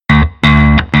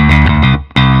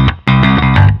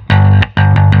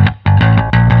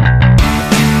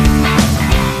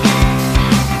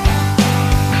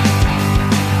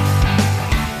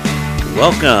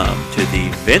Welcome to the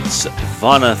Vince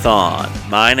Vaughn-a-thon.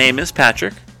 My name is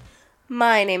Patrick.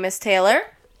 My name is Taylor.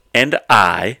 And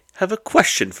I have a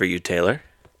question for you, Taylor.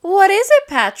 What is it,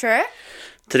 Patrick?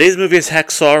 Today's movie is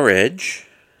Hacksaw Ridge,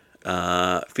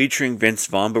 featuring Vince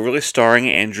Vaughn, but really starring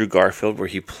Andrew Garfield, where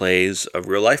he plays a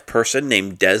real-life person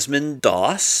named Desmond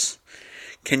Doss.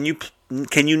 Can you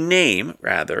name,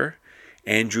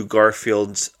 Andrew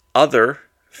Garfield's other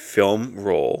film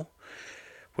role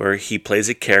where he plays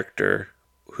a character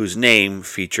whose name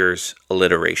features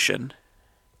alliteration?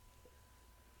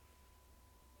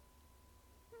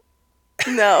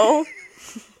 No.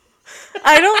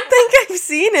 I don't think I've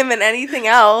seen him in anything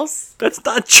else. That's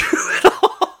not true at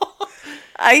all.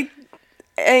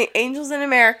 Angels in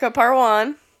America, Part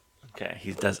 1. Okay,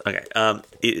 he does. Okay,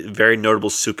 very notable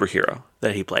superhero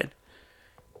that he played.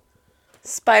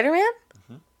 Spider-Man?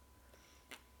 Mm-hmm.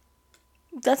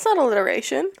 That's not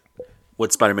alliteration.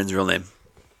 What's Spider-Man's real name?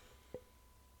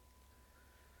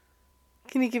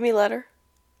 Can you give me a letter?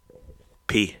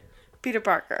 P. Peter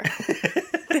Parker.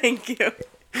 Thank you.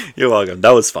 You're welcome. That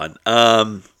was fun.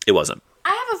 It wasn't.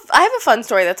 I have a fun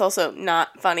story that's also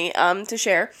not funny to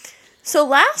share. So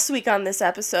last week on this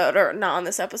episode, or not on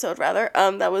this episode rather,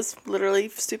 that was literally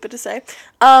stupid to say.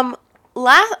 On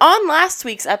last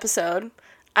week's episode,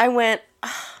 I went,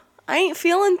 I ain't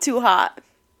feeling too hot.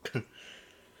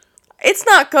 It's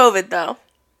not COVID though.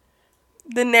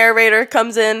 The narrator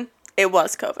comes in, it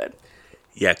was COVID.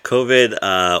 Yeah,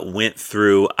 COVID went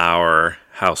through our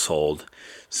household.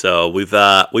 So we've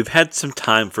had some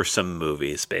time for some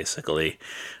movies, basically,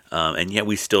 and yet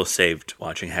we still saved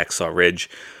watching Hacksaw Ridge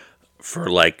for as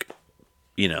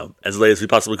late as we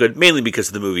possibly could. Mainly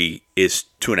because the movie is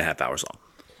 2.5 hours long,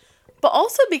 but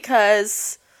also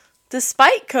because,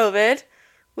 despite COVID,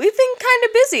 we've been kind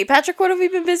of busy. Patrick, what have we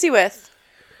been busy with?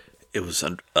 It was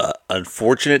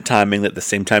unfortunate timing that at the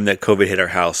same time that COVID hit our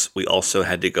house, we also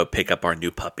had to go pick up our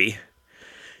new puppy.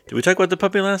 Did we talk about the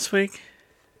puppy last week?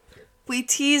 We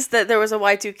teased that there was a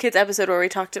Y2 Kids episode where we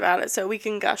talked about it, so we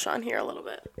can gush on here a little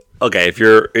bit. Okay, if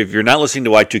you're not listening to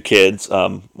Y2 Kids,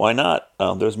 why not?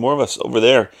 There's more of us over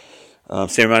there.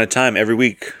 Same amount of time every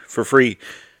week for free.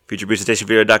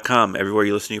 FeaturePresentationVideo.com, everywhere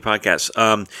you listen to your podcasts.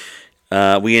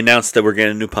 We announced that we're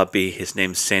getting a new puppy. His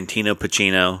name's Santino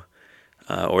Pacino,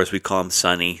 or as we call him,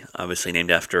 Sonny, obviously named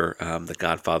after the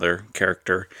Godfather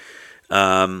character.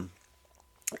 And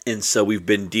so we've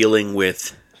been dealing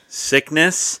with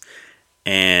sickness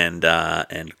and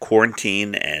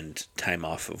quarantine and time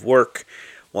off of work,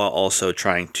 while also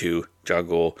trying to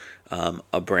juggle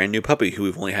a brand new puppy who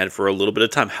we've only had for a little bit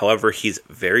of time. However, he's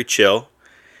very chill,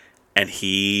 and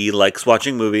he likes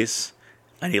watching movies,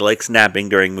 and he likes napping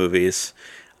during movies.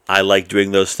 I like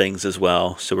doing those things as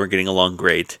well, so we're getting along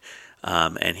great.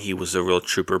 And he was a real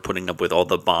trooper, putting up with all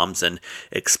the bombs and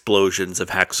explosions of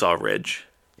Hacksaw Ridge.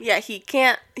 Yeah, he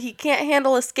can't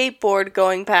handle a skateboard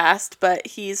going past, but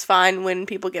he's fine when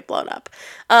people get blown up.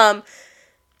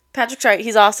 Patrick's right.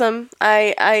 He's awesome.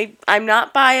 I'm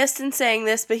not biased in saying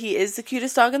this, but he is the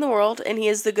cutest dog in the world, and he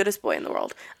is the goodest boy in the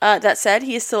world. That said,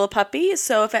 he is still a puppy,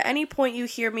 so if at any point you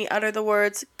hear me utter the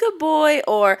words, good boy,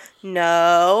 or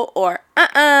no, or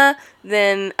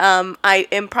then I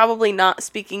am probably not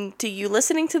speaking to you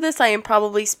listening to this. I am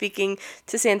probably speaking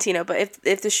to Santino, but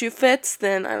if the shoe fits,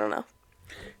 then I don't know.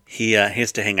 He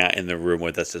has to hang out in the room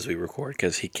with us as we record,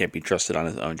 because he can't be trusted on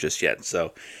his own just yet,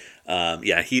 so...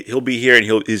 he'll be here, and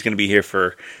he's going to be here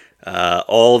for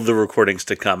all of the recordings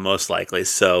to come, most likely.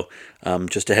 So,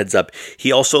 just a heads up.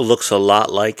 He also looks a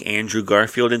lot like Andrew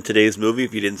Garfield in today's movie.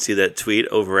 If you didn't see that tweet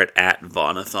over at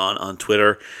Vaughn-a-thon on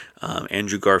Twitter,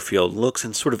 Andrew Garfield looks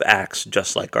and sort of acts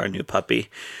just like our new puppy.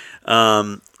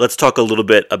 Let's talk a little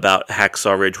bit about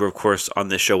Hacksaw Ridge. We're, of course, on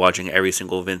this show watching every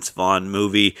single Vince Vaughn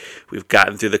movie. We've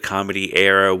gotten through the comedy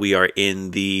era. We are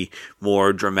in the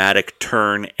more dramatic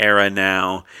turn era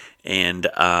now. And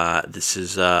this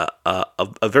is a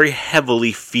very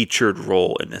heavily featured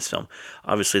role in this film.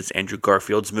 Obviously, it's Andrew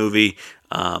Garfield's movie,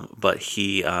 but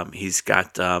he's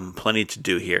got plenty to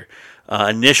do here.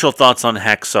 Initial thoughts on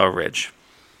Hacksaw Ridge?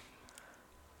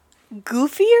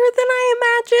 Goofier than I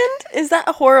imagined? Is that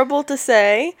horrible to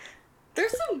say?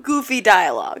 There's some goofy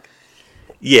dialogue.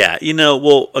 Yeah,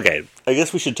 okay. I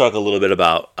guess we should talk a little bit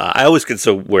about... I always get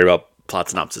so worried about plot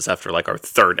synopsis after our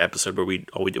third episode where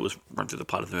all we did was run through the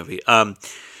plot of the movie.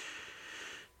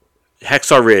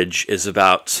 Hacksaw Ridge is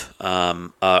about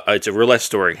it's a real life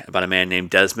story about a man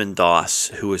named Desmond Doss,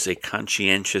 who was a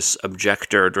conscientious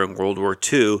objector during World War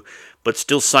II, but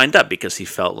still signed up because he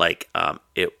felt like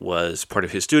it was part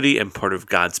of his duty and part of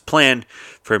God's plan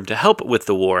for him to help with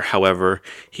the war. However,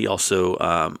 he also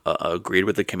agreed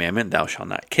with the commandment, thou shalt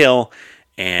not kill,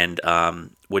 and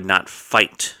would not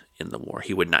fight in the war.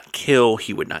 He would not kill.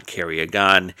 He would not carry a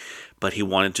gun, but he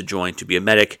wanted to join to be a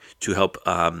medic to help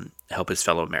his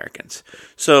fellow Americans.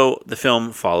 So the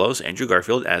film follows Andrew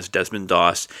Garfield as Desmond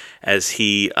Doss as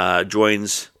he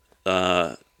joins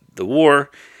the war.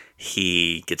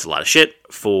 He gets a lot of shit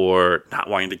for not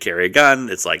wanting to carry a gun.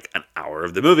 It's like an hour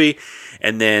of the movie.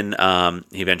 And then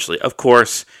he eventually, of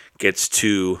course, gets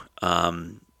to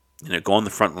go on the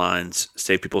front lines,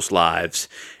 save people's lives.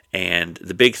 And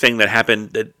the big thing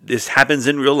that this happens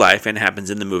in real life and happens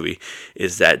in the movie,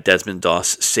 is that Desmond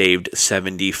Doss saved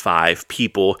 75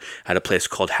 people at a place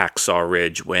called Hacksaw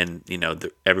Ridge when,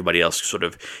 everybody else sort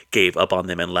of gave up on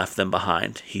them and left them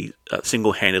behind. He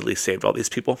single-handedly saved all these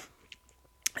people.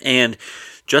 And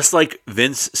just like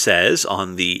Vince says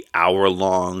on the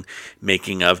hour-long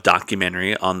making-of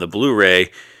documentary on the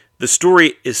Blu-ray, the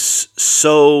story is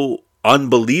so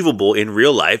unbelievable in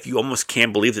real life. You almost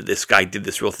can't believe that this guy did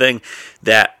this real thing,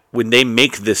 that when they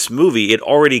make this movie, it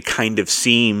already kind of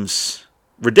seems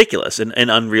ridiculous and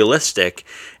unrealistic.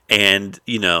 And,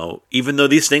 even though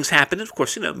these things happen, of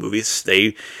course, movies,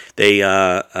 they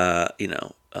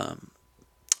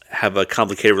have a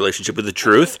complicated relationship with the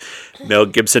truth. Mel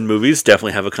Gibson movies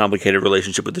definitely have a complicated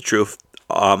relationship with the truth.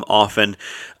 Often,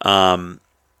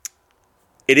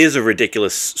 it is a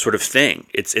ridiculous sort of thing.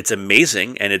 It's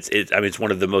amazing, and it's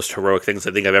one of the most heroic things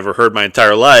I think I've ever heard my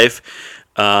entire life.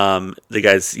 The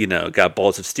guy's got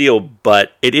balls of steel,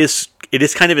 but it is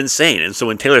kind of insane. And so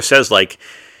when Taylor says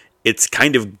it's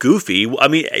kind of goofy, I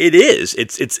mean it is.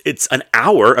 It's an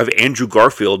hour of Andrew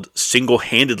Garfield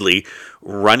single-handedly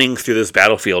running through this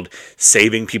battlefield,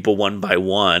 saving people one by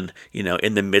one.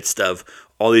 In the midst of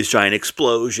all these giant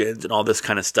explosions and all this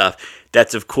kind of stuff.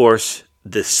 That's of course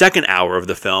the second hour of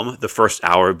the film, the first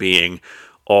hour being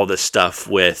all this stuff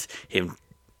with him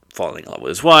falling in love with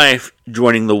his wife,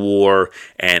 joining the war,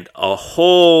 and a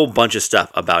whole bunch of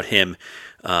stuff about him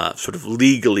sort of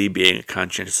legally being a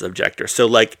conscientious objector. So,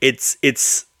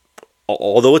 it's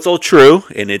although it's all true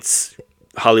in its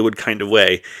Hollywood kind of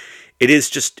way, it is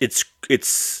just,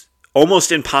 it's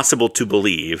almost impossible to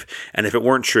believe. And if it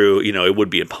weren't true, it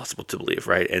would be impossible to believe,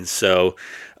 right? And so,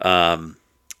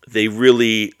 they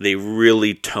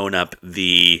really tone up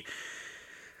the,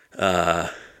 I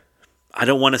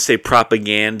don't want to say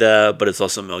propaganda, but it's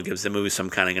also Mel Gibson movie, so I'm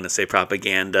kind of going to say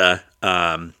propaganda.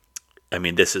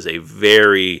 This is a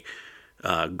very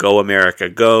Go America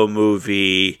Go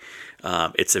movie.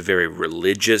 It's a very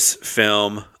religious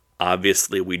film.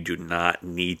 Obviously, we do not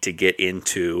need to get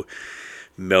into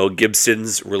Mel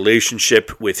Gibson's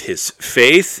relationship with his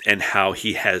faith and how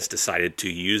he has decided to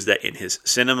use that in his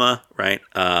cinema, right?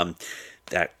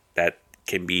 That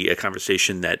can be a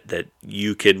conversation that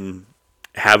you can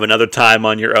have another time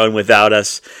on your own without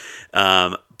us.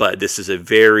 But this is a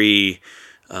very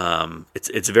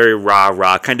it's a very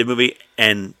rah kind of movie,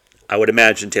 and I would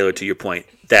imagine, Taylor, to your point,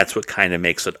 that's what kind of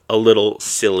makes it a little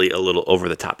silly, a little over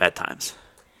the top at times.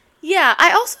 Yeah,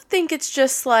 I also think it's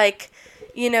just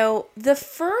the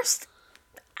first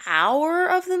hour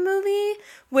of the movie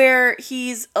where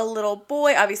he's a little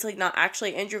boy, obviously not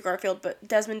actually Andrew Garfield, but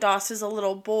Desmond Doss is a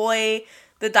little boy.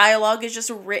 The dialogue is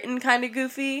just written kind of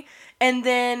goofy. And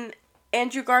then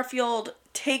Andrew Garfield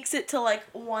takes it to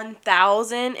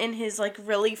 1,000 in his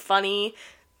really funny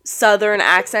Southern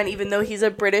accent, even though he's a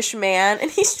British man.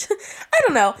 And he's just, I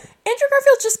don't know, Andrew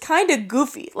Garfield's just kind of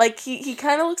goofy. He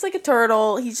kind of looks like a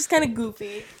turtle. He's just kind of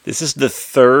goofy. This is the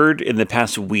third in the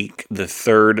past week, the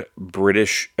third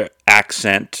British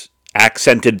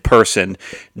accented person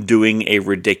doing a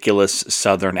ridiculous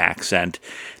Southern accent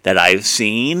that I've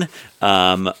seen.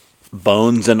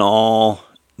 Bones and All,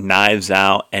 Knives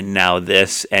Out, and now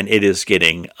this, and it is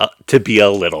getting to be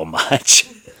a little much.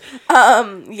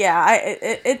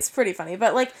 It's pretty funny,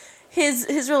 but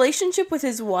his relationship with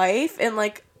his wife and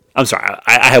I'm sorry,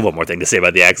 I have one more thing to say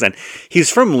about the accent. He's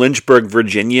from Lynchburg,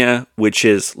 Virginia, which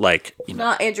is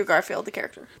not Andrew Garfield, the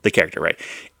character. The character, right?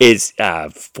 Is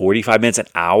 45 minutes, an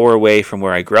hour away from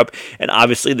where I grew up, and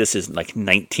obviously this is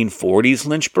 1940s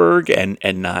Lynchburg,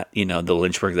 and not the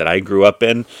Lynchburg that I grew up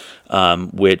in,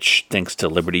 which thanks to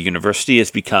Liberty University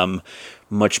has become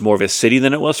much more of a city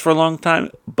than it was for a long time.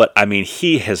 But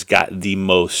he has got the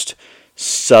most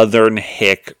Southern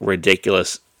hick,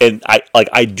 ridiculous. And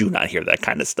I do not hear that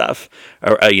kind of stuff,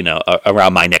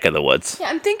 around my neck of the woods. Yeah,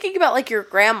 I'm thinking about your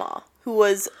grandma who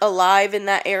was alive in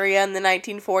that area in the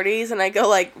 1940s, and I go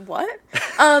what?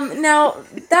 Now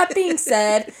that being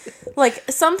said,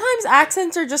 sometimes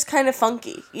accents are just kind of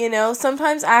funky.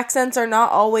 Sometimes accents are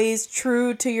not always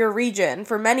true to your region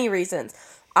for many reasons.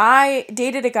 I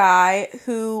dated a guy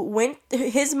who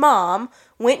his mom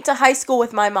went to high school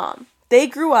with my mom. They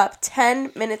grew up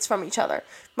 10 minutes from each other.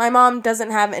 My mom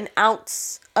doesn't have an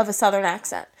ounce of a Southern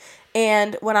accent.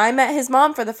 And when I met his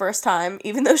mom for the first time,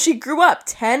 even though she grew up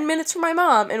 10 minutes from my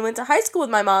mom and went to high school with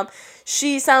my mom,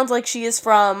 she sounds like she is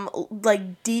from,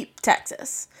 like, deep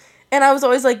Texas. And I was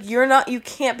always like, you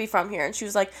can't be from here. And she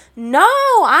was like, no,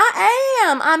 I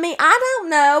am. I mean, I don't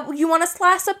know. You want a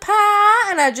slice of pie?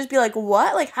 And I'd just be like,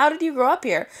 what? Like, how did you grow up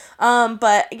here?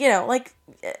 But, you know, like,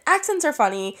 accents are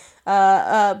funny.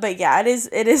 But yeah, it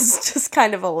is just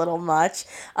kind of a little much.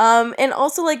 And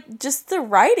also, like, just the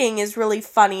writing is really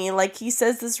funny. Like, he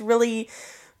says this really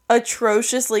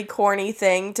atrociously corny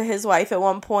thing to his wife at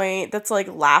one point that's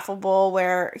like laughable,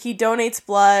 where he donates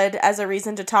blood as a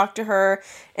reason to talk to her,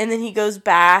 and then he goes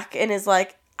back and is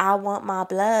like, I want my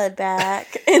blood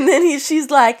back. And then she's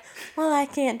like, well, I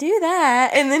can't do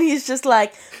that. And then he's just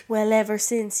like, well, ever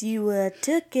since you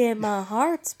took it, my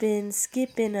heart's been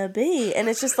skipping a beat. And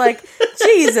it's just like,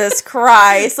 Jesus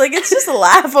Christ. Like, it's just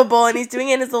laughable, and he's doing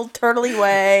it in his little turtly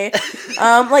way.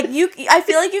 I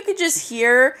feel like you could just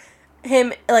hear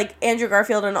him, like, Andrew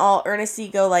Garfield in all earnesty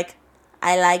go, like,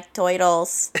 I like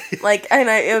turtles. Like, and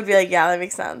it would be like, yeah, that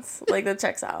makes sense. Like, that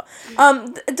checks out.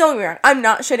 Don't get me wrong. I'm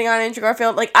not shitting on Andrew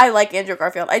Garfield. Like, I like Andrew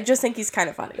Garfield. I just think he's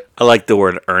kind of funny. I like the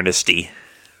word earnesty.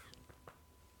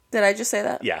 Did I just say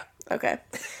that? Yeah. Okay.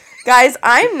 Guys,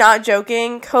 I'm not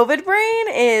joking. COVID brain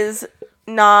is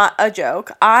not a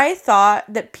joke. I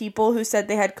thought that people who said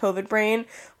they had COVID brain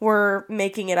were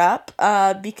making it up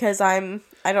because I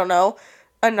don't know,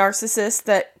 a narcissist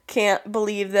that can't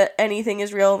believe that anything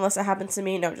is real unless it happens to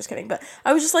me. No, I'm just kidding. But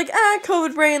I was just like,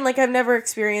 COVID brain. Like, I've never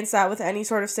experienced that with any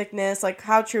sort of sickness. Like,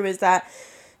 how true is that?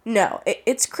 No,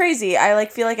 it's crazy. I,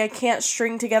 like, feel like I can't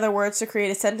string together words to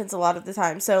create a sentence a lot of the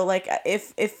time. So, like,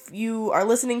 if you are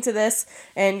listening to this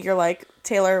and you're like,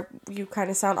 Taylor, you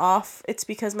kind of sound off, it's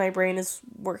because my brain is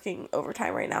working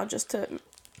overtime right now just to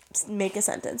make a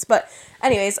sentence. But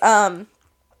anyways,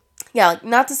 yeah, like,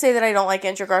 not to say that I don't like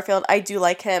Andrew Garfield. I do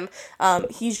like him.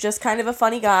 He's just kind of a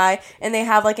funny guy, and they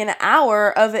have, like, an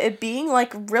hour of it being,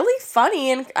 like, really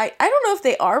funny, and I don't know if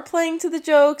they are playing to the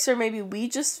jokes, or maybe we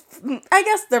just, I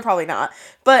guess they're probably not,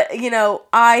 but, you know,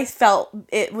 I felt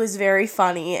it was very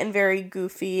funny, and very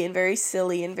goofy, and very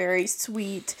silly, and very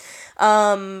sweet,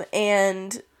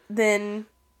 and then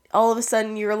all of a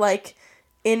sudden you're, like,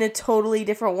 in a totally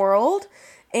different world,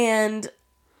 and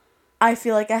I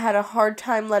feel like I had a hard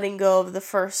time letting go of the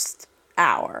first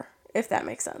hour, if that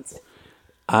makes sense.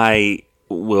 I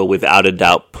will, without a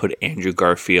doubt, put Andrew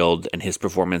Garfield and his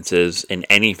performances in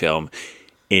any film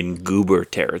in goober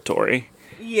territory.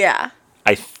 Yeah.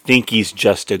 I think he's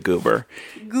just a goober.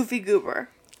 Goofy goober.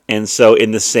 And so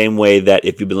in the same way that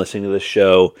if you've been listening to the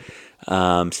show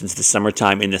since the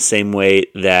summertime, in the same way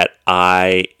that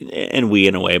I, and we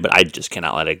in a way, but I just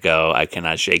cannot let it go, I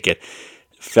cannot shake it,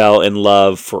 fell in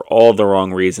love for all the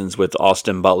wrong reasons with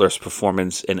Austin Butler's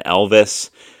performance in Elvis.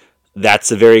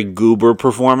 That's a very goober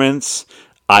performance.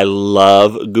 I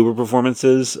love goober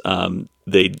performances.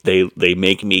 They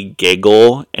make me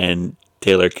giggle, and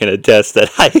Taylor can attest that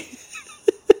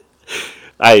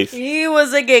He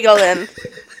was a giggling.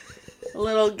 A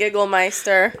little giggle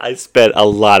meister. I spent a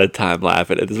lot of time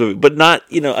laughing at this movie, but not,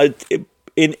 you know,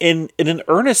 in an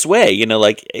earnest way. You know,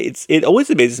 like it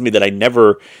always amazes me that I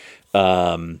never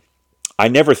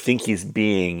think he's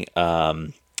being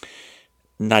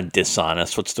not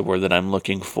dishonest. What's the word that I'm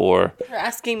looking for? You're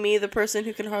asking me, the person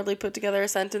who can hardly put together a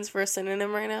sentence, for a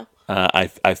synonym right now?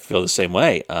 I feel the same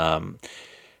way.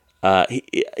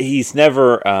 He's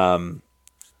never.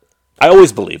 I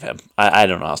always believe him. I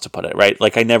don't know how else to put it, right?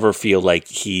 Like, I never feel like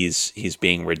he's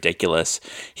being ridiculous.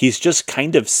 He's just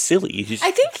kind of silly.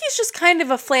 I think he's just kind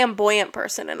of a flamboyant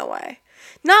person in a way.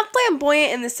 Not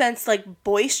flamboyant in the sense, like,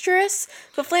 boisterous,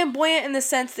 but flamboyant in the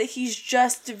sense that he's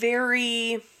just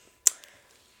very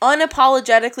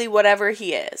unapologetically whatever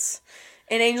he is.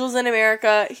 In Angels in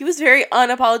America, he was very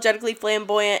unapologetically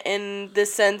flamboyant in the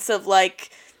sense of, like,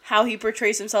 how he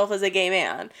portrays himself as a gay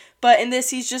man. But in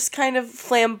this, he's just kind of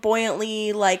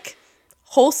flamboyantly, like,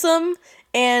 wholesome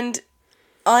and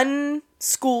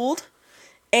unschooled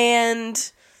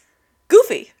and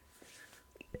goofy.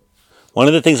 One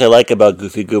of the things I like about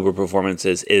Goofy Goober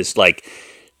performances is, like,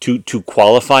 to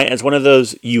qualify as one of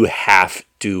those, you have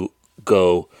to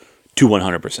go to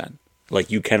 100%.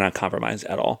 Like, you cannot compromise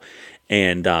at all.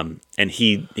 And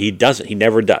he doesn't. He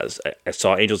never does. I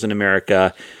saw Angels in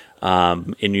America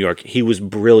in New York. He was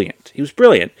brilliant.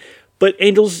 But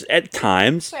Angels at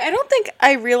times. Wait, I don't think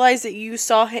I realized that you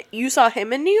saw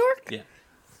him in New York.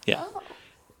 Yeah. Oh.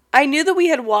 I knew that we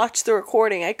had watched the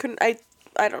recording. I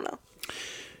don't know.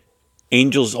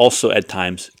 Angels also at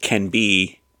times can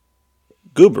be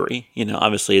goobery.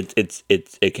 Obviously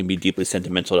it can be deeply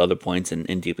sentimental at other points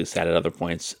and deeply sad at other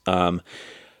points.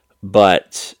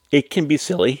 But it can be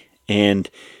silly, and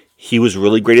he was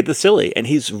really great at the silly, and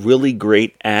he's really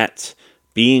great at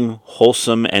being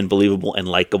wholesome and believable and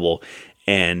likable.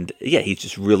 And yeah, he's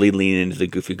just really leaning into the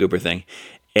goofy goober thing,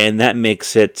 and that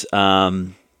makes it,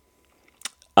 for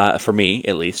me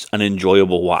at least, an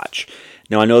enjoyable watch.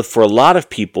 Now, I know for a lot of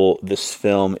people, this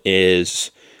film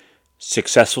is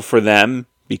successful for them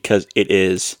because it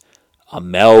is a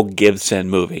Mel Gibson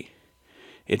movie.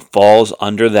 It falls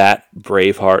under that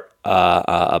Braveheart,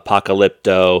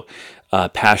 Apocalypto,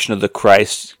 Passion of the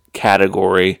Christ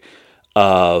category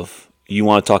of, you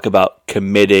want to talk about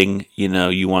committing,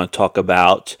 you want to talk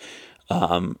about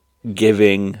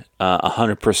giving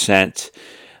 100%.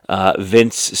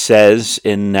 Vince says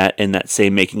in that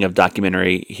same making of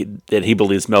documentary that he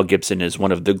believes Mel Gibson is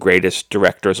one of the greatest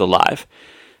directors alive.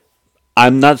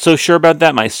 I'm not so sure about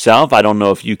that myself. I don't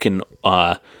know if you can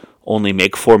only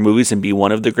make 4 movies and be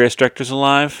one of the greatest directors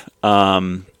alive.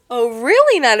 Oh,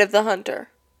 really, Night of the Hunter?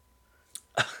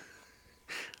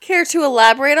 Care to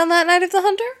elaborate on that, Night of the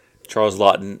Hunter? Charles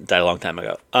Lawton died a long time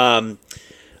ago.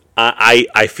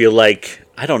 I feel like,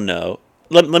 I don't know.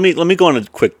 Let me go on a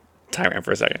quick tirade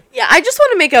for a second. Yeah, I just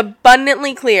want to make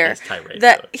abundantly clear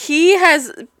that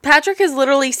Patrick has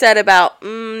literally said about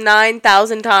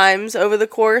 9,000 times over the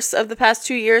course of the past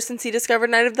 2 years since he discovered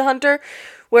Night of the Hunter,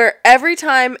 where every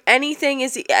time anything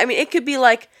is, it could be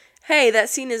like, hey, that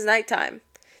scene is nighttime.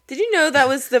 Did you know that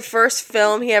was the first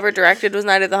film he ever directed was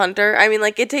Night of the Hunter?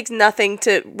 It takes nothing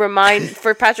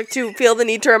for Patrick to feel the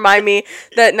need to remind me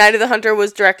that Night of the Hunter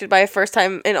was directed by a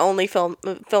first-time and only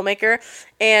filmmaker.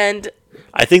 And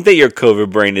I think that your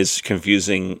COVID brain is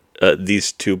confusing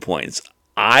these 2 points.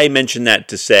 I mentioned that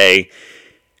to say,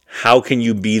 how can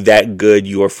you be that good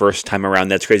your first time around?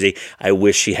 That's crazy. I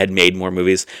wish he had made more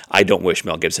movies. I don't wish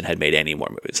Mel Gibson had made any more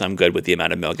movies. I'm good with the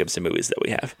amount of Mel Gibson movies that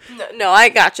we have. No, I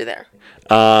got you there.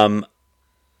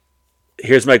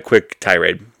 Here's my quick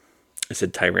tirade. I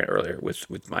said tirade earlier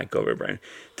with my COVID brain.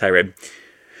 Tirade.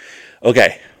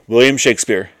 Okay, William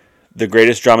Shakespeare, the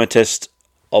greatest dramatist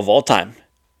of all time.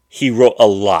 He wrote a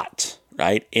lot,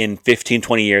 right? In 15,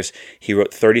 20 years, he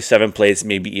wrote 37 plays,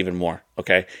 maybe even more,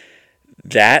 okay?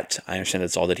 That, I understand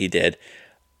that's all that he did.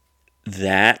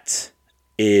 That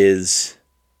is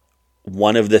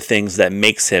one of the things that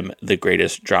makes him the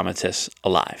greatest dramatist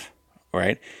alive,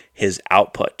 right? His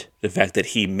output, the fact that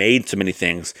he made so many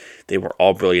things, they were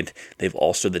all brilliant. They've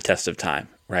all stood the test of time,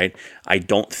 right? I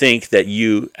don't think that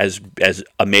as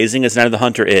amazing as Night of the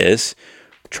Hunter is,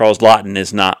 Charles Lawton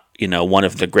is not, one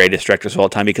of the greatest directors of all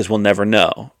time, because we'll never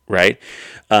know, right?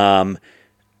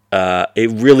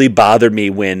 It really bothered me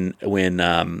when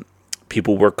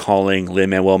people were calling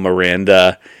Lin-Manuel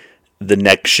Miranda the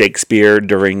next Shakespeare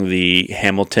during the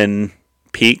Hamilton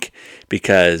peak,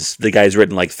 because the guy's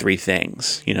written like 3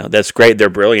 things. That's great. They're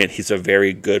brilliant. He's a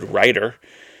very good writer.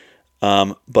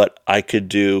 But I could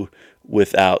do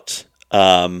without.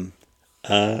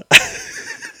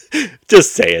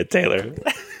 Just say it, Taylor.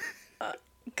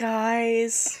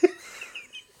 Guys.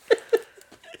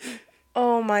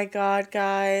 Oh my God,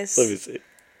 guys. Let me see.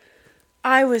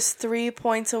 I was 3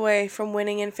 points away from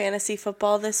winning in fantasy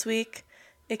football this week.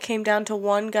 It came down to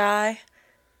one guy,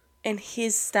 and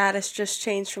his status just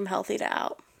changed from healthy to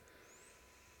out.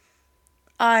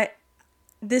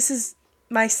 This is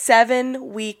my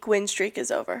 7-week win streak is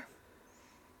over.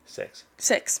 6.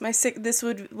 This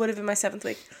would have been my 7th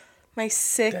week. My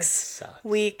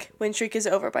 6-week win streak is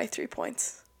over by 3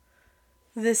 points.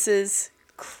 This is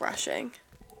crushing.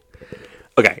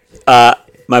 Okay,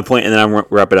 my point, and then I'll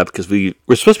wrap it up, because we're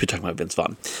supposed to be talking about Vince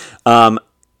Vaughn.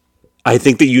 I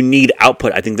think that you need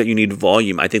output. I think that you need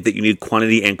volume. I think that you need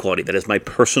quantity and quality. That is my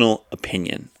personal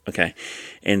opinion, okay?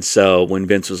 And so when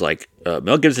Vince was like,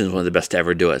 Mel Gibson is one of the best to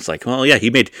ever do it, it's like, well, yeah, he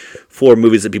made 4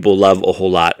 movies that people love a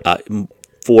whole lot,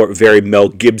 4 very Mel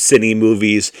Gibson-y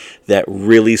movies that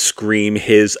really scream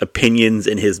his opinions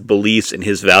and his beliefs and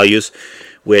his values,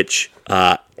 which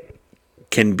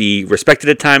can be respected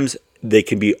at times. They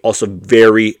can be also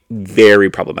very,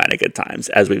 very problematic at times,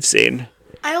 as we've seen.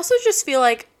 I also just feel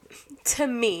like, to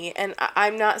me, and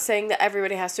I'm not saying that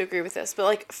everybody has to agree with this, but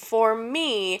like for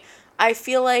me, I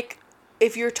feel like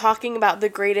if you're talking about the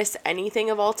greatest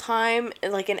anything of all time,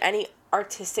 like in any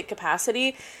artistic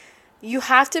capacity, you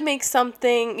have to make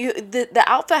something, the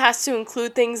outfit has to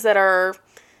include things that are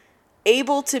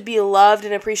able to be loved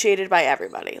and appreciated by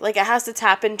everybody. Like, it has to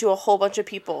tap into a whole bunch of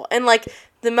people. And, like,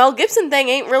 the Mel Gibson thing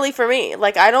ain't really for me.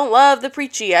 Like, I don't love the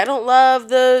preachy. I don't love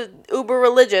the uber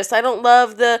religious. I don't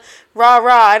love the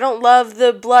rah-rah. I don't love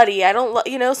the bloody. I don't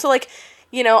love, so, like,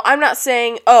 I'm not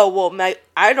saying, oh, well,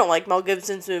 I don't like Mel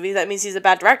Gibson's movies, that means he's a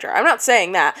bad director. I'm not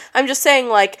saying that. I'm just saying,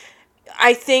 like,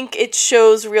 I think it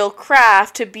shows real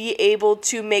craft to be able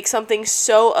to make something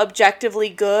so objectively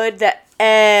good that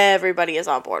everybody is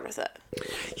on board with it.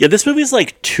 Yeah, this movie is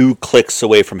like 2 clicks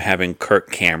away from having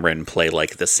Kirk Cameron play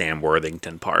like the Sam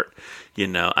Worthington part.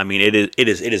 I mean, it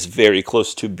is very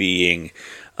close to being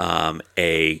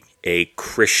a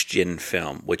Christian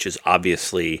film, which is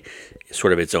obviously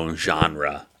sort of its own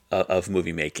genre of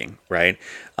movie making, right?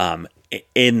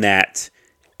 In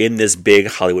this big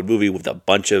Hollywood movie with a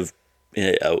bunch of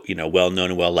well-known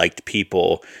and well-liked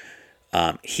people,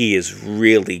 he is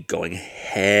really going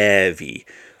heavy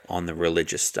on the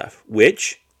religious stuff,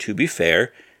 which, to be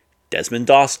fair, Desmond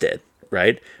Doss did,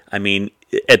 right? I mean,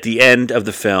 at the end of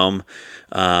the film,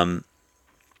 and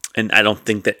I don't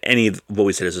think that any of what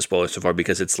we said is a spoiler so far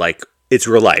because it's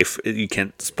real life. You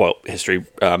can't spoil history.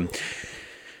 At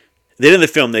the end of the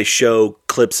film, they show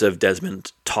clips of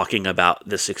Desmond talking about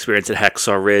this experience at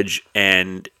Hacksaw Ridge,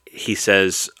 and he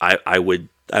says, I would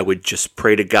just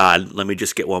pray to God, let me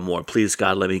just get one more. Please,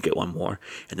 God, let me get one more.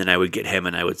 And then I would get him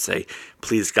and I would say,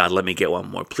 please, God, let me get one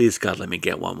more. Please, God, let me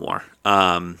get one more.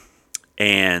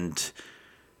 And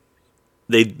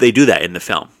they do that in the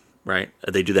film, right?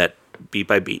 They do that beat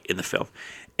by beat in the film.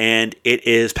 And it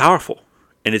is powerful.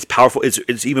 And it's powerful.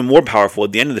 It's even more powerful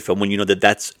at the end of the film when you know that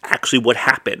that's actually what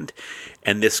happened.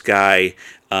 And this guy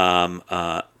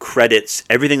credits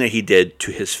everything that he did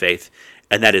to his faith.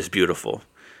 And that is beautiful.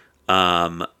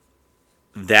 It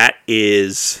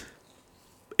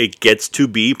gets to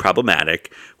be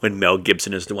problematic when Mel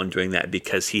Gibson is the one doing that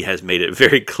because he has made it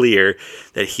very clear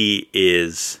that he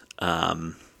is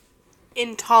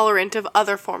intolerant of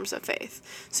other forms of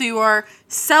faith. So you are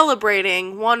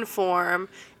celebrating one form,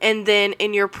 and then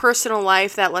in your personal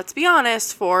life that, let's be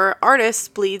honest, for artists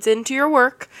bleeds into your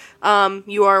work,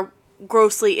 you are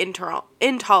grossly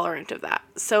intolerant of that.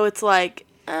 So it's like,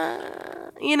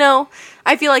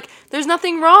 I feel like there's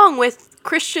nothing wrong with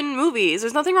Christian movies.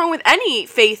 There's nothing wrong with any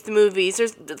faith movies.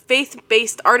 There's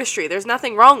faith-based artistry. There's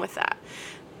nothing wrong with that.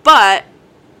 But,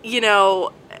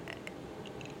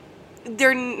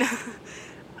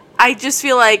 I just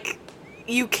feel like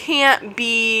you can't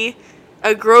be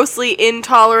a grossly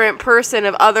intolerant person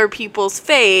of other people's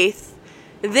faith,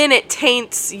 then it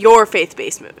taints your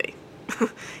faith-based movie.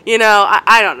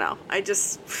 I don't know.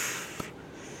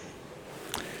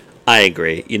 I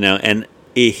agree, and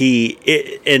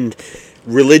and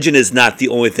religion is not the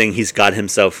only thing he's got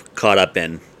himself caught up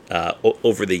in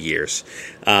over the years.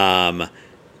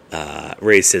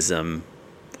 Racism,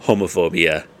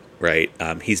 homophobia, right?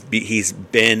 He's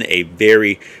been a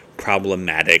very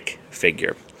problematic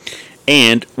figure.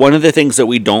 And one of the things that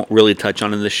we don't really touch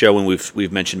on in the show, and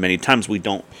we've mentioned many times, we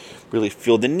don't really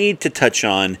feel the need to touch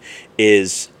on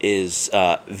is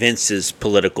Vince's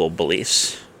political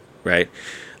beliefs, right?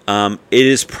 It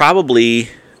is probably,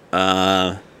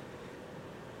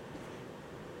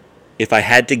 if I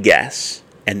had to guess,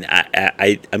 and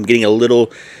I'm getting a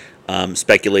little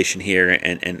speculation here,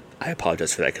 and I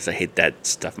apologize for that because I hate that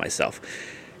stuff myself.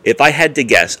 If I had to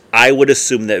guess, I would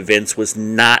assume that Vince was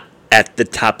not at the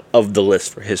top of the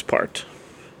list for his part.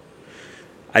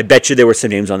 I bet you there were some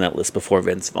names on that list before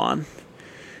Vince Vaughn.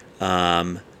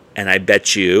 And I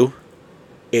bet you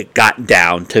it got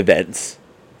down to Vince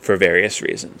for various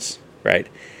reasons, right?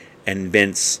 And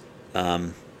Vince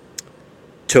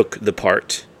took the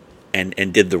part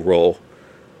and did the role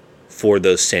for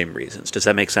those same reasons. Does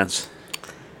that make sense?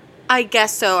 I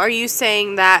guess so. Are you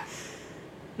saying that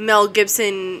Mel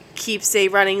Gibson keeps a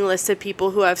running list of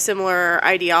people who have similar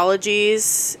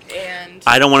ideologies? And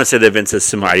I don't want to say that Vince has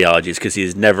similar ideologies because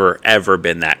he's never, ever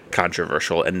been that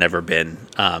controversial and never been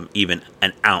even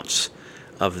an ounce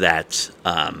of that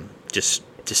just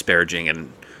disparaging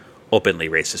and openly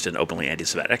racist and openly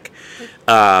anti-Semitic.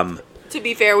 To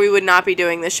be fair, we would not be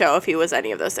doing this show if he was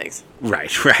any of those things.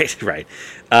 Right.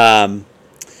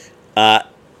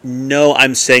 No,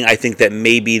 I'm saying I think that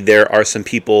maybe there are some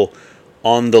people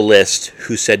on the list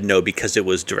who said no because it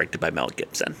was directed by Mel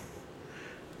Gibson.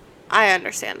 I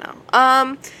understand now.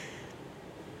 I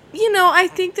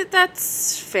think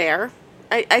that's fair.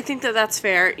 I think that's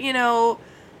fair.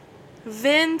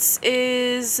 Vince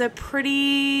is a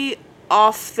pretty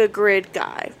off-the-grid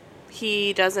guy.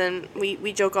 He doesn't,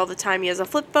 we joke all the time, he has a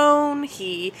flip phone,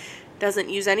 he doesn't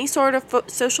use any sort of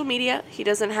social media, he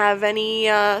doesn't have any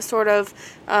sort of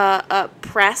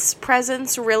press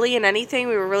presence really in anything.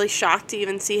 We were really shocked to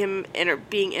even see him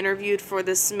being interviewed for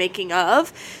this making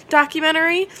of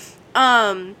documentary.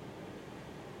 That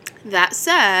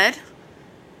said,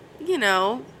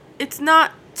 it's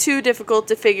not too difficult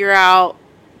to figure out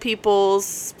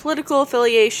people's political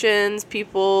affiliations,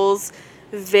 people's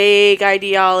vague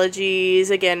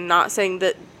ideologies. Again, not saying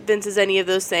that Vince is any of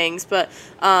those things, but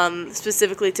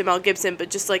specifically to Mel Gibson. But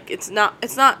just like it's not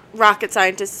rocket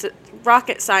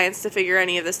science to figure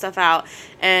any of this stuff out.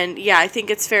 And yeah, I think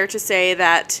it's fair to say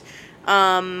that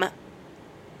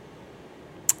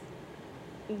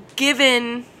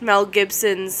given Mel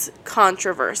Gibson's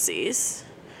controversies,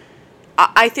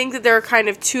 I think that there are kind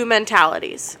of two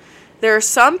mentalities. There are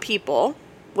some people,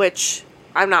 which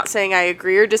I'm not saying I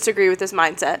agree or disagree with this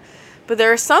mindset, but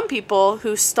there are some people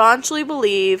who staunchly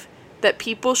believe that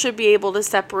people should be able to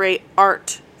separate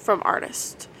art from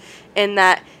artist. And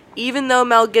that even though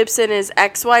Mel Gibson is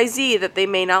XYZ that they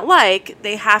may not like,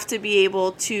 they have to be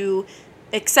able to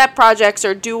accept projects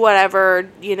or do whatever,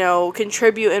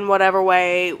 contribute in whatever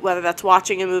way, whether that's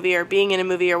watching a movie or being in a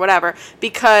movie or whatever,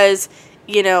 because,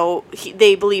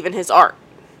 they believe in his art.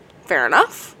 Fair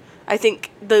enough. I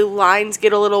think the lines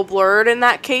get a little blurred in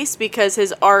that case because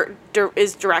his art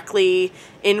is directly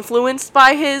influenced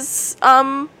by his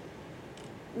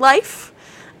life.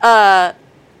 And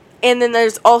then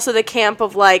there's also the camp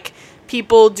of,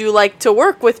 people do like to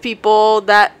work with people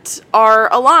that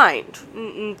are aligned.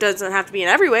 It doesn't have to be in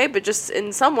every way, but just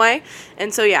in some way.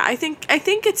 And so, yeah, I think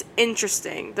it's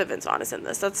interesting that Vince Vaughn is in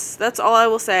this. That's all I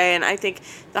will say. And I think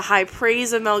the high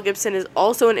praise of Mel Gibson is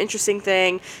also an interesting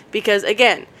thing because,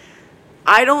 again,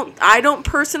 I don't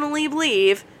personally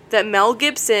believe that Mel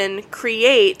Gibson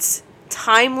creates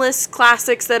timeless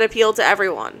classics that appeal to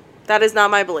everyone. That is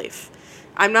not my belief.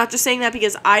 I'm not just saying that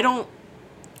because I don't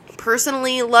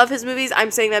personally love his movies.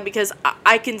 I'm saying that because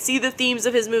I can see the themes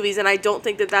of his movies, and I don't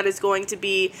think that is going to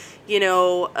be,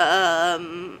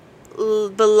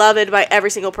 beloved by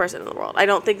every single person in the world. I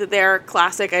don't think that they're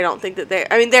classic. I don't think that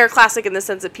they're classic in the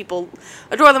sense that people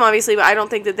adore them, obviously, but I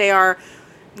don't think that they are,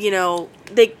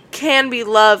 they can be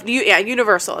loved.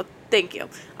 Universal. Thank you.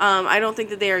 I don't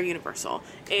think that they are universal.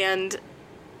 And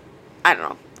I don't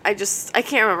know. I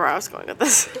can't remember where I was going with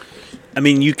this. I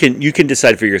mean, you can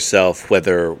decide for yourself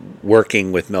whether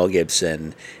working with Mel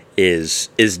Gibson is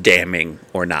damning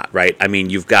or not, right? I mean,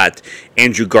 you've got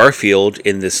Andrew Garfield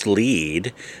in this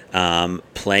lead,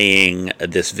 playing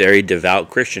this very devout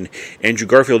Christian. Andrew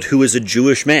Garfield, who is a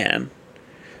Jewish man,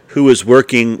 who is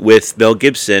working with Mel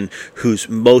Gibson, whose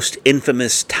most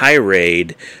infamous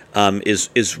tirade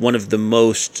is one of the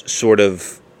most sort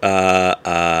of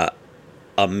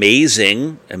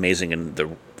amazing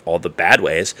in all the bad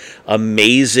ways,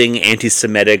 amazing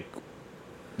anti-Semitic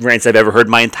rants I've ever heard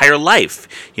in my entire life,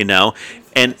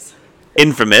 and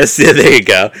infamous. Yeah, there you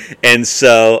go. And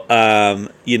so,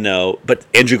 but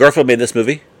Andrew Garfield made this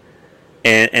movie,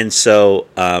 and so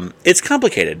it's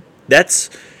complicated.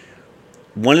 That's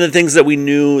one of the things that we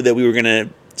knew that we were going to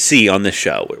see on this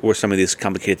show were some of these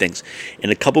complicated things.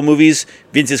 In a couple movies,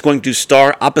 Vince is going to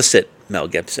star opposite Mel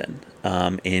Gibson.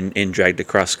 In Dragged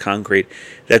Across Concrete.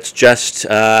 That's just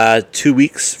 2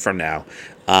 weeks from now.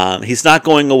 He's not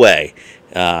going away.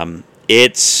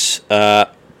 It's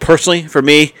personally, for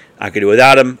me, I could do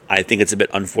without him. I think it's a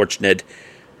bit unfortunate.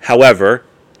 However,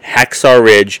 Hacksaw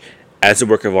Ridge, as a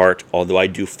work of art, although I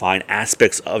do find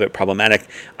aspects of it problematic,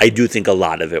 I do think a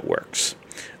lot of it works.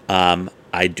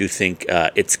 I do think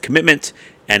its commitment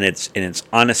and its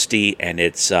honesty and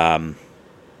it's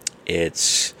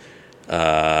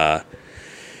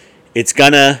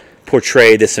gonna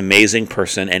portray this amazing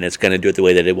person, and it's gonna do it the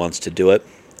way that it wants to do it,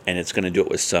 and it's gonna do it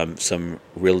with some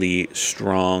really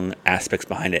strong aspects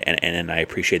behind it, and I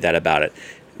appreciate that about it.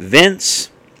 Vince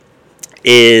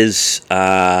is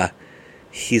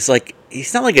he's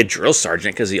not like a drill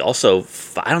sergeant because he also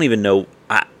I don't even know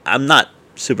I'm not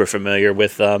super familiar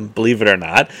with believe it or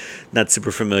not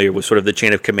super familiar with sort of the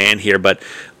chain of command here, but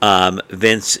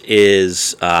Vince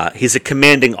is he's a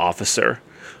commanding officer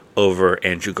over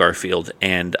Andrew Garfield,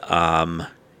 and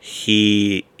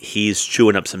he's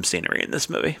chewing up some scenery in this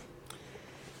movie.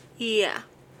 Yeah,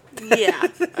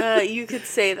 you could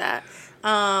say that.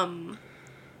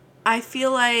 I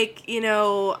feel like,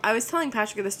 I was telling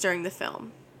Patrick this during the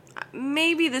film.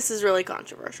 Maybe this is really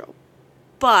controversial,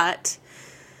 but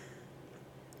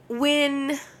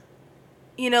when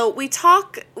we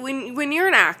talk, when you're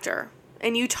an actor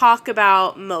and you talk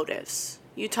about motives,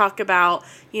 you talk about,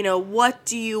 what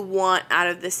do you want out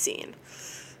of this scene?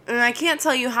 And I can't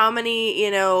tell you how many,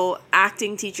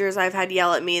 acting teachers I've had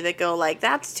yell at me that go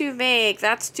that's too vague,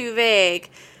 that's too vague.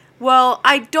 Well,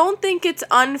 I don't think it's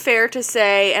unfair to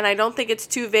say, and I don't think it's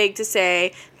too vague to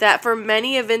say, that for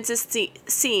many of Vince's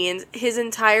scenes, his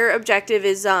entire objective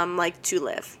is, to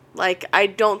live. I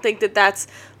don't think that that's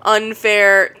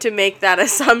unfair to make that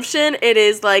assumption. It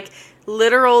is,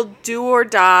 literal do or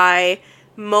die,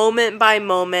 moment by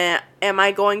moment, am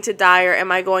I going to die or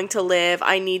am I going to live?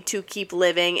 I need to keep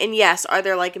living. And yes, are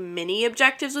there like mini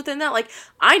objectives within that? Like,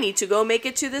 I need to go make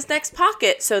it to this next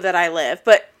pocket so that I live.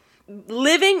 But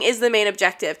living is the main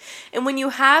objective. And when you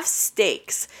have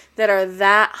stakes that are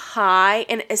that high,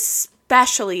 and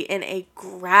especially in a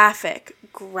graphic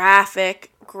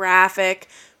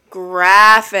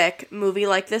movie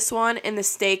like this one, and the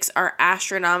stakes are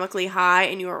astronomically high,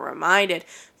 and you are reminded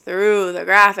through the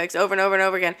graphics over and over and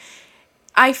over again,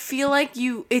 I feel like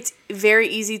it's very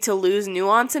easy to lose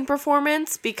nuance in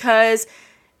performance, because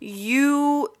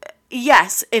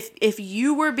yes, if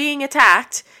you were being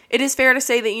attacked, it is fair to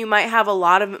say that you might have a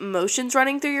lot of emotions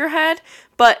running through your head,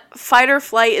 but fight or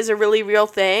flight is a really real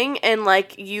thing, and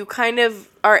like, you kind of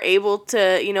are able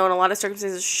to, in a lot of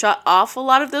circumstances, shut off a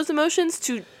lot of those emotions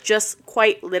to just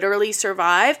quite literally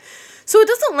survive. So it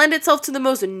doesn't lend itself to the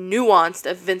most nuanced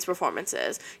of Vince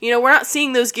performances. We're not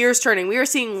seeing those gears turning. We are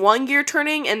seeing one gear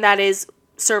turning, and that is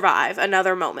survive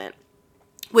another moment.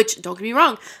 Which, don't get me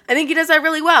wrong, I think he does that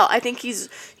really well. I think he's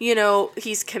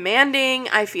commanding.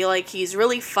 I feel like he's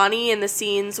really funny in the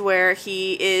scenes where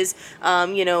he is,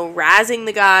 razzing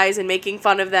the guys and making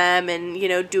fun of them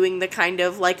and, doing the kind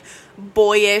of, like,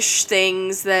 boyish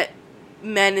things that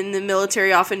men in the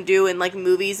military often do in, like,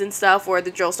 movies and stuff, where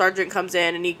the drill sergeant comes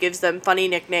in and he gives them funny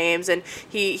nicknames, and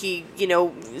he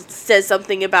says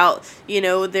something about,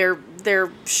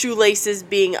 their shoelaces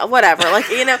being whatever. Like,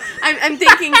 I'm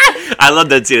thinking. I love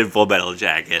that scene in Full Metal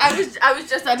Jacket. I was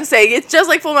just about to say, it's just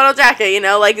like Full Metal Jacket.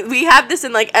 Like, we have this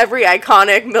in like every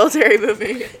iconic military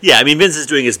movie. Yeah, I mean, Vince is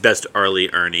doing his best early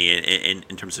Ernie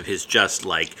in terms of his just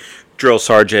like drill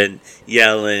sergeant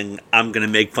yelling, "I'm gonna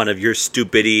make fun of your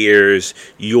stupid ears.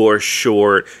 You're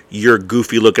short. You're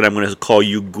goofy looking. I'm gonna call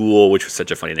you Ghoul," which was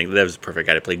such a funny thing. That was the perfect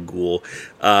guy to play Ghoul.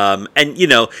 And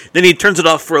then he turns it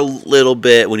off for a little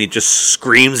bit when he just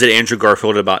screams at Andrew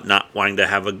Garfield about not wanting to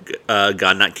have a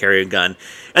gun, not carry a gun.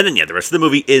 And then the rest of the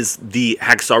movie is the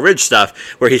Hacksaw Ridge stuff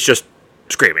where he's just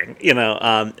screaming,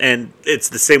 and it's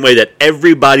the same way that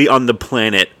everybody on the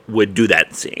planet would do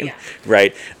that scene,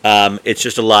 right? It's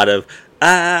just a lot of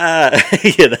and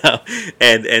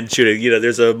shooting.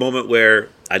 There's a moment where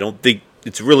I don't think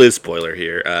it's really a spoiler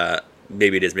here.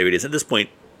 Maybe it is. At this point,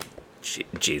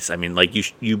 jeez, I mean, like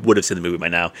you would have seen the movie by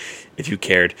now if you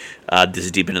cared. This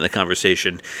is deep into the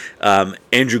conversation.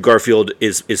 Andrew Garfield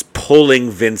is pulling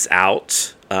Vince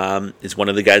out. Is one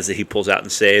of the guys that he pulls out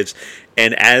and saves,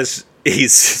 and as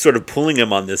he's sort of pulling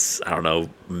him on this, I don't know,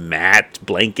 mat,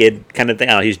 blanket kind of thing.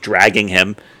 He's dragging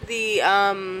him. The,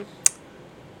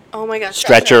 oh my gosh.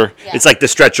 Stretcher. Yeah. It's like the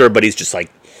stretcher, but he's just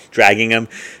like dragging him.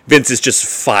 Vince is just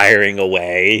firing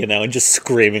away, and just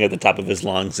screaming at the top of his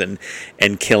lungs and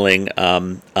killing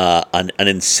an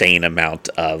insane amount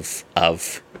of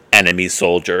enemy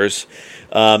soldiers.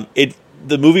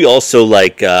 The movie also,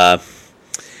 like,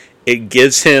 it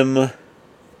gives him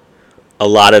a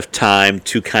lot of time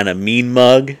to kind of mean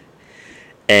mug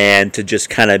and to just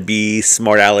kind of be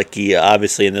smart alecky,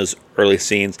 obviously, in those early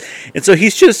scenes. And so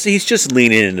he's just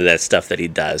leaning into that stuff that he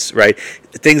does, right?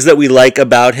 Things that we like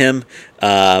about him.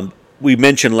 We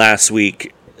mentioned last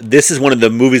week, this is one of the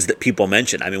movies that people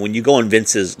mention. I mean, when you go on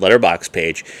Vince's Letterboxd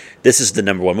page, this is the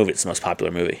number one movie. It's the most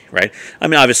popular movie, right? I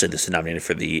mean, obviously, this is nominated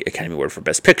for the Academy Award for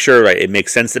Best Picture, right? It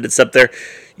makes sense that it's up there.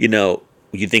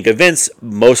 You think of Vince,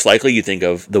 most likely you think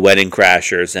of The Wedding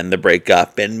Crashers and The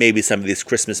Breakup and maybe some of these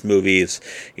Christmas movies,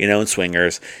 and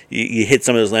Swingers. You hit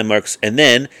some of those landmarks, and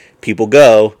then people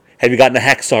go, have you gotten to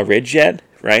Hacksaw Ridge yet?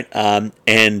 Right? And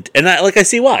I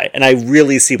see why. And I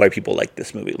really see why people like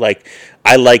this movie. Like,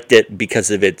 I liked it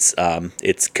because of its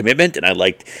commitment, and I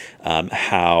liked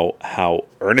how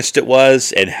earnest it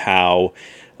was and how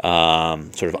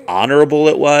sort of honorable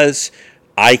it was.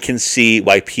 I can see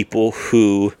why people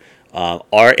who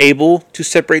are able to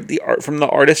separate the art from the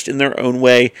artist in their own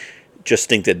way just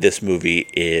think that this movie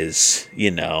is,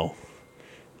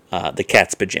 the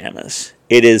cat's pajamas.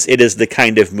 It is the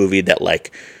kind of movie that,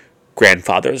 like,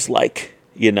 grandfathers like,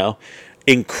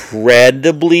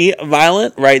 incredibly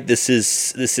violent, right? This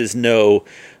is no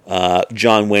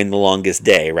John Wayne The Longest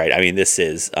Day, right? I mean, this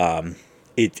is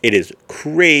it is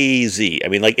crazy. I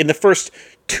mean, like, in the first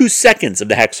 2 seconds of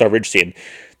the Hacksaw Ridge scene,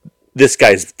 this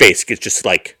guy's face gets just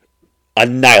like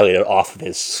annihilated off of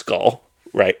his skull,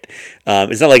 right?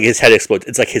 It's not like his head explodes.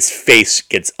 It's like his face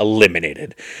gets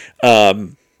eliminated.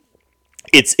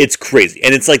 It's crazy.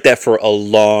 And it's like that for a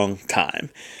long time.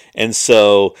 And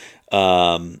so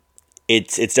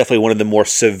it's definitely one of the more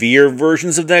severe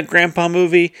versions of that grandpa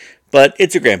movie, but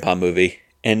it's a grandpa movie.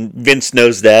 And Vince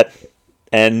knows that.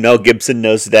 And Mel Gibson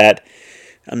knows that.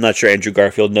 I'm not sure Andrew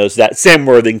Garfield knows that. Sam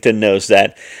Worthington knows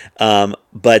that.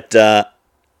 But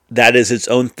that is its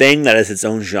own thing. That is its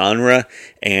own genre.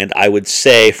 And I would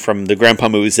say from the Grandpa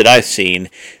movies that I've seen,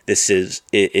 it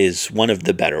is one of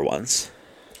the better ones.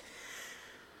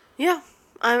 Yeah.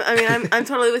 I'm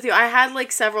totally with you. I had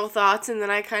like several thoughts and then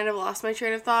I kind of lost my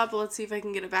train of thought, but let's see if I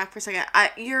can get it back for a second.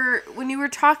 When you were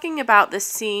talking about the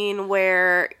scene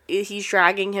where he's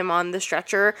dragging him on the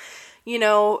stretcher,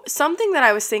 something that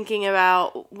I was thinking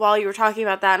about while you were talking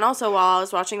about that and also while I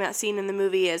was watching that scene in the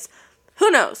movie is,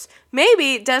 who knows?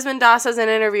 Maybe Desmond Doss has an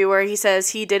interview where he says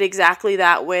he did exactly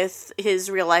that with his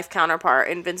real life counterpart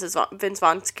in Vince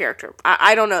Vaughn's character.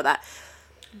 I don't know that.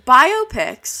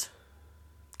 Biopics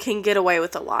can get away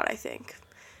with a lot, I think,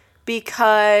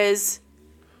 because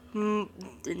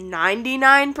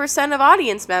 99% of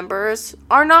audience members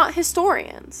are not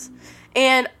historians,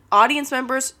 and audience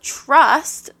members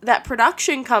trust that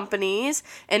production companies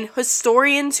and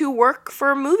historians who work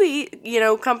for movie,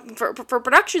 for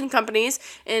production companies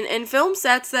and film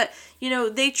sets that,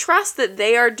 they trust that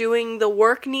they are doing the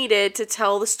work needed to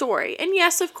tell the story. And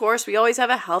yes, of course, we always have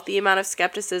a healthy amount of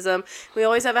skepticism. We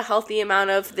always have a healthy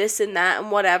amount of this and that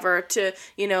and whatever to,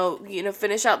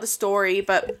 finish out the story.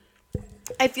 But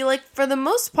I feel like for the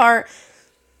most part,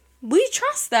 we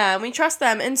trust them.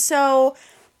 And so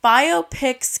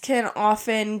biopics can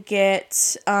often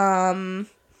get,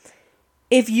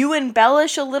 if you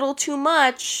embellish a little too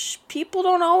much, people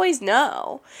don't always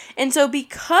know. And so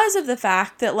because of the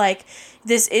fact that, like,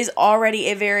 this is already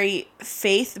a very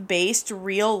faith-based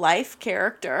real-life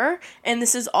character, and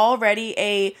this is already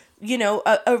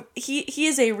he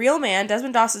is a real man.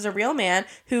 Desmond Doss is a real man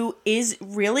who is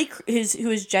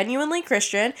genuinely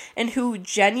Christian and who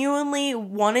genuinely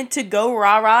wanted to go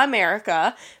rah-rah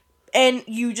America. And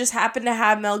you just happen to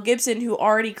have Mel Gibson, who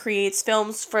already creates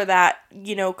films for that,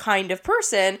 kind of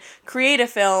person, create a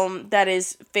film that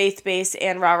is faith-based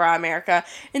and rah-rah America.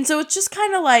 And so it's just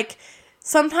kind of like,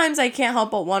 sometimes I can't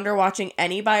help but wonder watching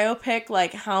any biopic,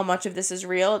 like, how much of this is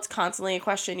real. It's constantly a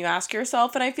question you ask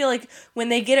yourself. And I feel like when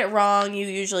they get it wrong, you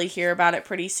usually hear about it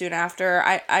pretty soon after.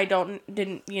 I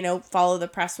didn't follow the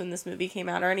press when this movie came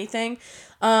out or anything.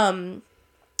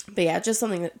 But yeah, just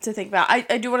something to think about.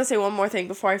 I do want to say one more thing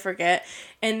before I forget,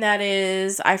 and that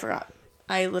is, I forgot.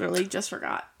 I literally just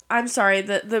forgot. I'm sorry.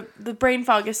 The brain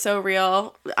fog is so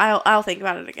real. I'll think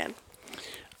about it again.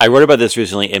 I wrote about this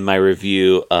recently in my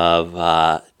review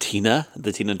of Tina,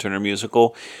 the Tina Turner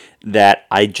musical, that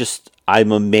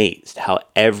I'm amazed how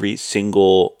every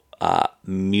single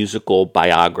musical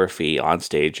biography on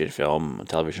stage, in film,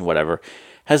 television, whatever,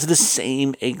 has the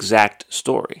same exact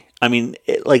story. I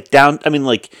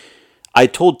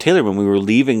told Taylor when we were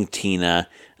leaving Tina,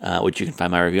 which you can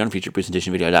find my review on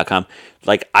featurepresentationvideo.com,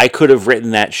 like, I could have written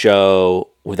that show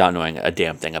without knowing a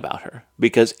damn thing about her,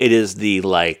 because it is the,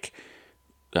 like,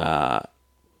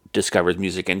 discovers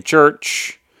music in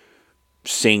church,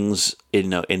 sings in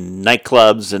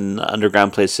nightclubs and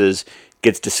underground places,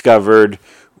 gets discovered,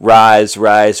 rise,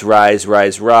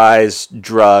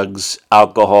 drugs,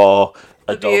 alcohol,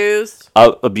 abuse,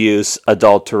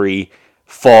 adultery,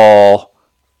 fall,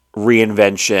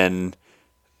 reinvention,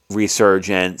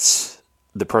 resurgence,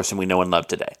 the person we know and love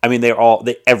today. I mean,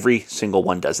 every single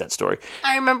one does that story.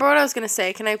 I remember what I was going to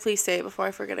say. Can I please say it before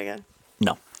I forget again?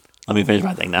 No. Let me finish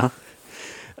my thing now.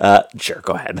 Sure,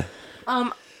 go ahead.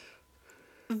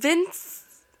 Vince.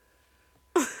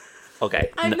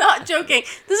 Okay. I'm not joking.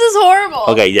 This is horrible.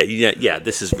 Okay, yeah.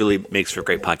 This is really makes for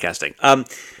great podcasting.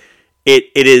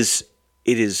 It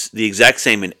is the exact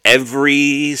same in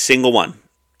every single one.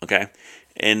 Okay,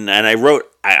 and I wrote.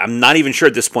 I'm not even sure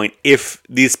at this point if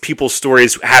these people's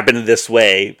stories happen this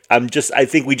way. I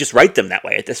think we just write them that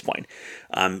way at this point,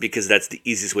 because that's the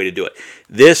easiest way to do it.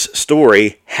 This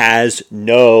story has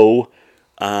no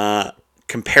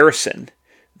comparison.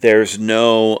 There's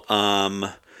no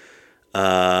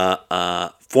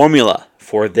formula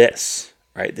for this,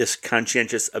 right? This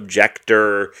conscientious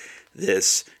objector,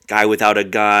 this guy without a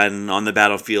gun on the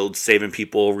battlefield saving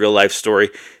people, real life story.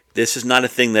 This is not a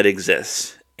thing that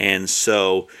exists. And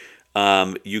so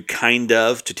you kind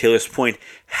of, to Taylor's point,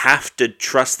 have to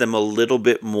trust them a little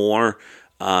bit more,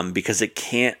 because it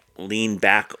can't lean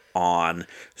back on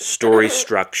story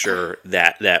structure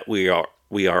that we are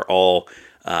all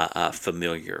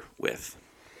familiar with.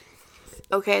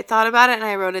 Okay, I thought about it and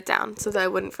I wrote it down so that I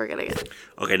wouldn't forget again.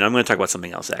 Okay, now I'm going to talk about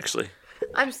something else, actually.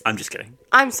 I'm just kidding.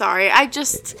 I'm sorry.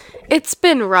 It's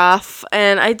been rough,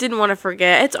 and I didn't want to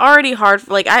forget. It's already hard.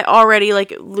 I already,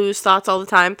 lose thoughts all the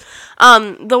time.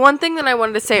 The one thing that I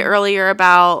wanted to say earlier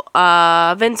about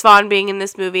Vince Vaughn being in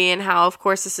this movie and how, of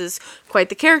course, this is quite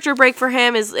the character break for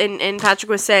him is, and Patrick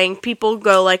was saying, people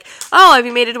go oh, have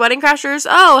you made it to Wedding Crashers?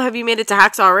 Oh, have you made it to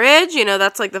Hacksaw Ridge?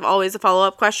 That's, always a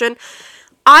follow-up question.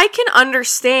 I can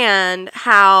understand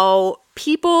how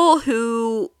people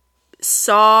who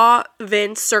saw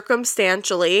Vince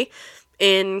circumstantially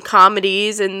in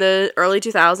comedies in the early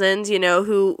 2000s,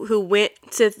 who went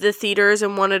to the theaters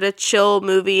and wanted a chill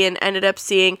movie and ended up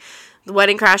seeing The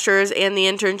Wedding Crashers and The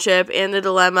Internship and The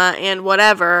Dilemma and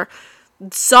whatever,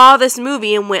 saw this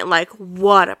movie and went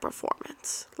what a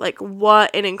performance.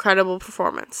 What an incredible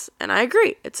performance. And I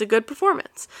agree, it's a good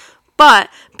performance. But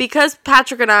because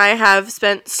Patrick and I have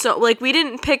spent we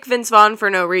didn't pick Vince Vaughn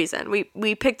for no reason.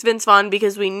 We picked Vince Vaughn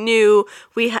because we knew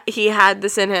he had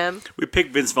this in him. We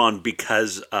picked Vince Vaughn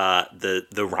because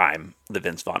the rhyme, the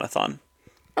Vince Vaughn-a-thon.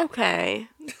 Okay,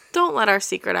 don't let our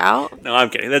secret out. No,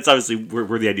 I'm kidding. That's obviously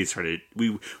where the idea started.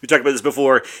 We talked about this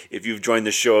before. If you've joined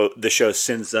the show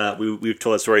since we've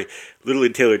told that story, literally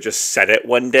Taylor just said it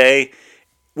one day.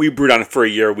 We brewed on it for a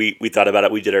year. We thought about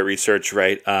it. We did our research,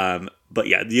 right? But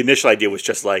yeah, the initial idea was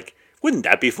just wouldn't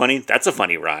that be funny? That's a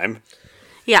funny rhyme.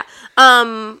 Yeah.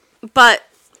 But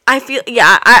I feel,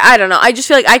 I don't know. I just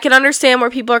feel I can understand where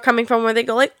people are coming from, where they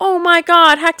go oh my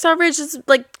God, Hacksaw Ridge is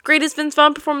greatest Vince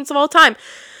Vaughn performance of all time.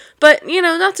 But,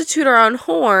 not to toot our own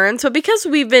horns, but because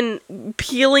we've been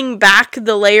peeling back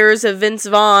the layers of Vince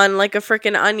Vaughn like a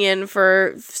freaking onion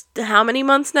for how many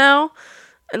months now?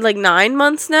 9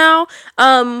 months now.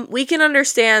 We can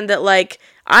understand that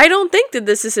I don't think that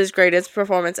this is his greatest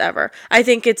performance ever. I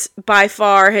think it's by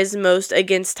far his most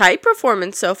against type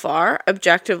performance so far.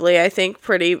 Objectively, I think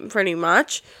pretty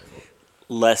much.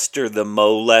 Lester the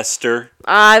molester.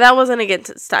 That wasn't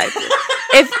against his type.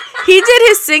 If he did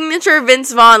his signature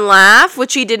Vince Vaughn laugh,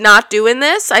 which he did not do in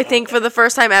this, I think for the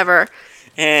first time ever.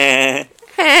 Yeah.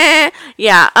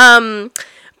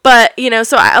 But,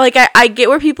 so I get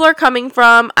where people are coming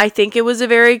from. I think it was a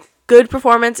very good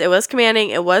performance. It was commanding.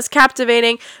 It was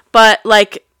captivating. But,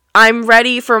 I'm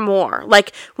ready for more.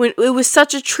 When it was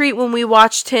such a treat when we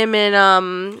watched him in,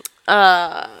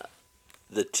 the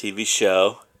TV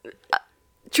show.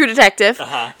 True Detective.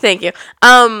 Uh-huh. Thank you.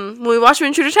 When we watched him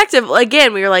in True Detective,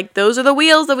 again, we were those are the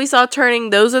wheels that we saw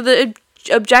turning. Those are the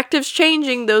objectives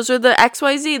changing. Those are the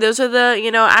XYZ. Those are the,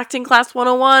 acting class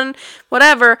 101,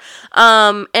 whatever.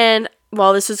 And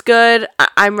while this is good,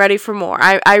 I'm ready for more.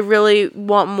 I really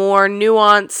want more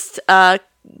nuanced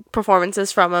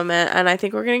performances from him, and I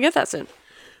think we're going to get that soon.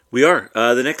 We are.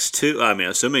 The next two,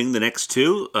 assuming the next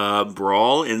two,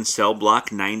 Brawl in Cell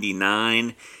Block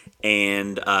 99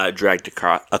 and Dragged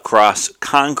Across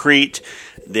Concrete.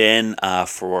 Then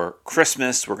for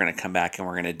Christmas, we're going to come back and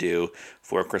we're going to do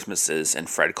Four Christmases and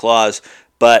Fred Claus.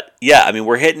 But yeah,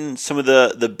 we're hitting some of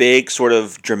the big sort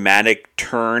of dramatic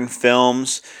turn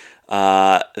films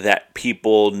that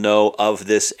people know of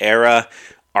this era.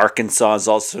 Arkansas is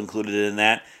also included in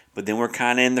that. But then we're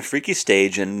kind of in the freaky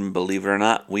stage, and believe it or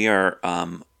not, we are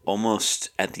almost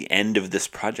at the end of this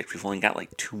project. We've only got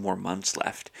 2 more months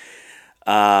left.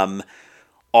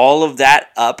 All of that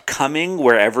upcoming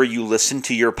wherever you listen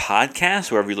to your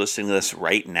podcast, wherever you're listening to this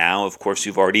right now. Of course,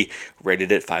 you've already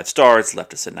rated it 5 stars,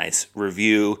 left us a nice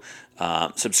review,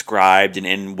 subscribed, and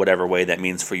in whatever way that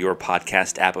means for your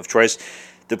podcast app of choice.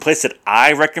 The place that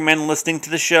I recommend listening to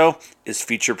the show is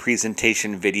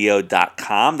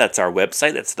featurepresentationvideo.com. That's our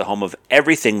website. That's the home of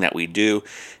everything that we do.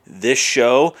 This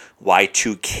show,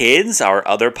 Y2 Kids, our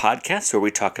other podcast where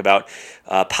we talk about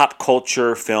pop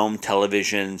culture, film,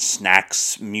 television,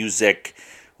 snacks, music,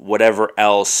 whatever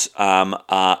else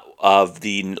of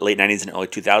the late 90s and early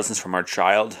 2000s from our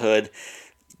childhood.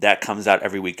 That comes out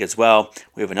every week as well.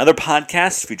 We have another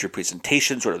podcast, Future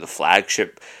Presentations, sort of the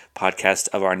flagship podcast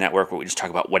of our network, where we just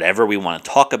talk about whatever we want to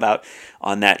talk about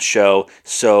on that show.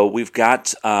 So we've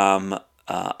got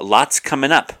lots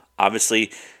coming up.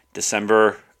 Obviously,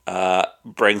 December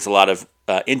brings a lot of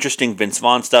interesting Vince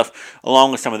Vaughn stuff,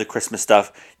 along with some of the Christmas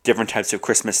stuff, different types of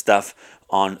Christmas stuff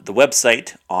on the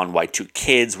website, on Y2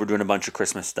 Kids. We're doing a bunch of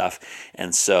Christmas stuff.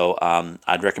 And so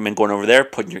I'd recommend going over there,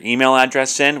 putting your email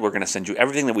address in. We're going to send you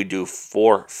everything that we do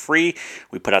for free.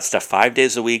 We put out stuff 5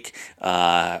 days a week,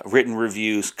 written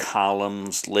reviews,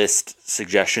 columns, lists,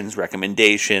 suggestions,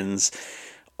 recommendations,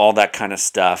 all that kind of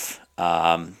stuff.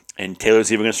 And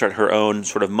Taylor's even going to start her own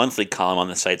sort of monthly column on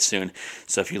the site soon.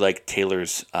 So if you like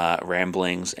Taylor's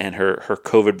ramblings and her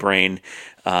COVID brain,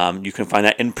 you can find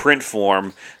that in print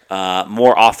form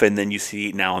more often than you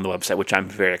see now on the website, which I'm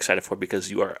very excited for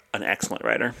because you are an excellent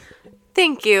writer.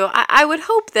 Thank you. I would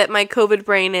hope that my COVID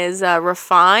brain is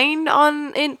refined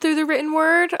through the written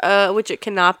word, which it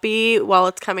cannot be while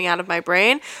it's coming out of my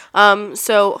brain.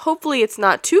 So hopefully it's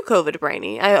not too COVID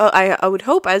brainy. I would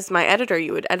hope as my editor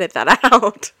you would edit that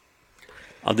out.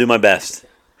 I'll do my best.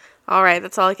 All right,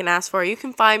 that's all I can ask for. You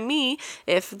can find me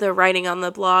if the writing on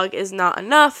the blog is not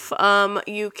enough.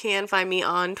 You can find me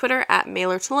on Twitter at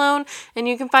MailerTalone, and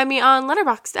you can find me on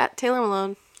Letterboxd at Taylor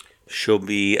Malone. She'll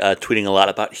be tweeting a lot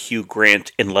about Hugh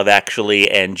Grant in Love Actually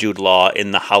and Jude Law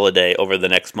in The Holiday over the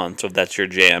next month, so if that's your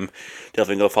jam,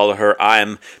 definitely go follow her.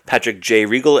 I'm Patrick J.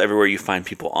 Regal, everywhere you find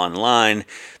people online.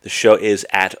 The show is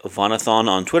at Vonathon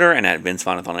on Twitter and at Vince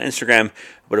Vonathon on Instagram.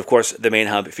 But of course, the main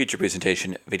hub,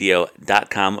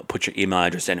 featurepresentationvideo.com. Put your email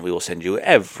address in, and we will send you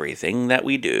everything that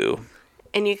we do.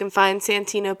 And you can find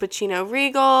Santino Pacino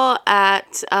Regal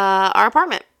at our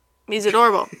apartment. He's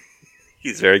adorable.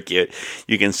 He's very cute.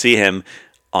 You can see him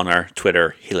on our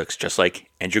Twitter. He looks just like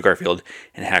Andrew Garfield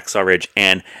in Hacksaw Ridge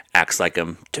and acts like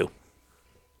him too.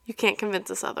 You can't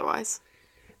convince us otherwise.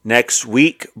 Next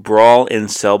week, Brawl in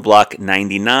Cell Block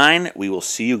 99. We will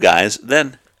see you guys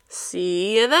then.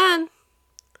 See you then.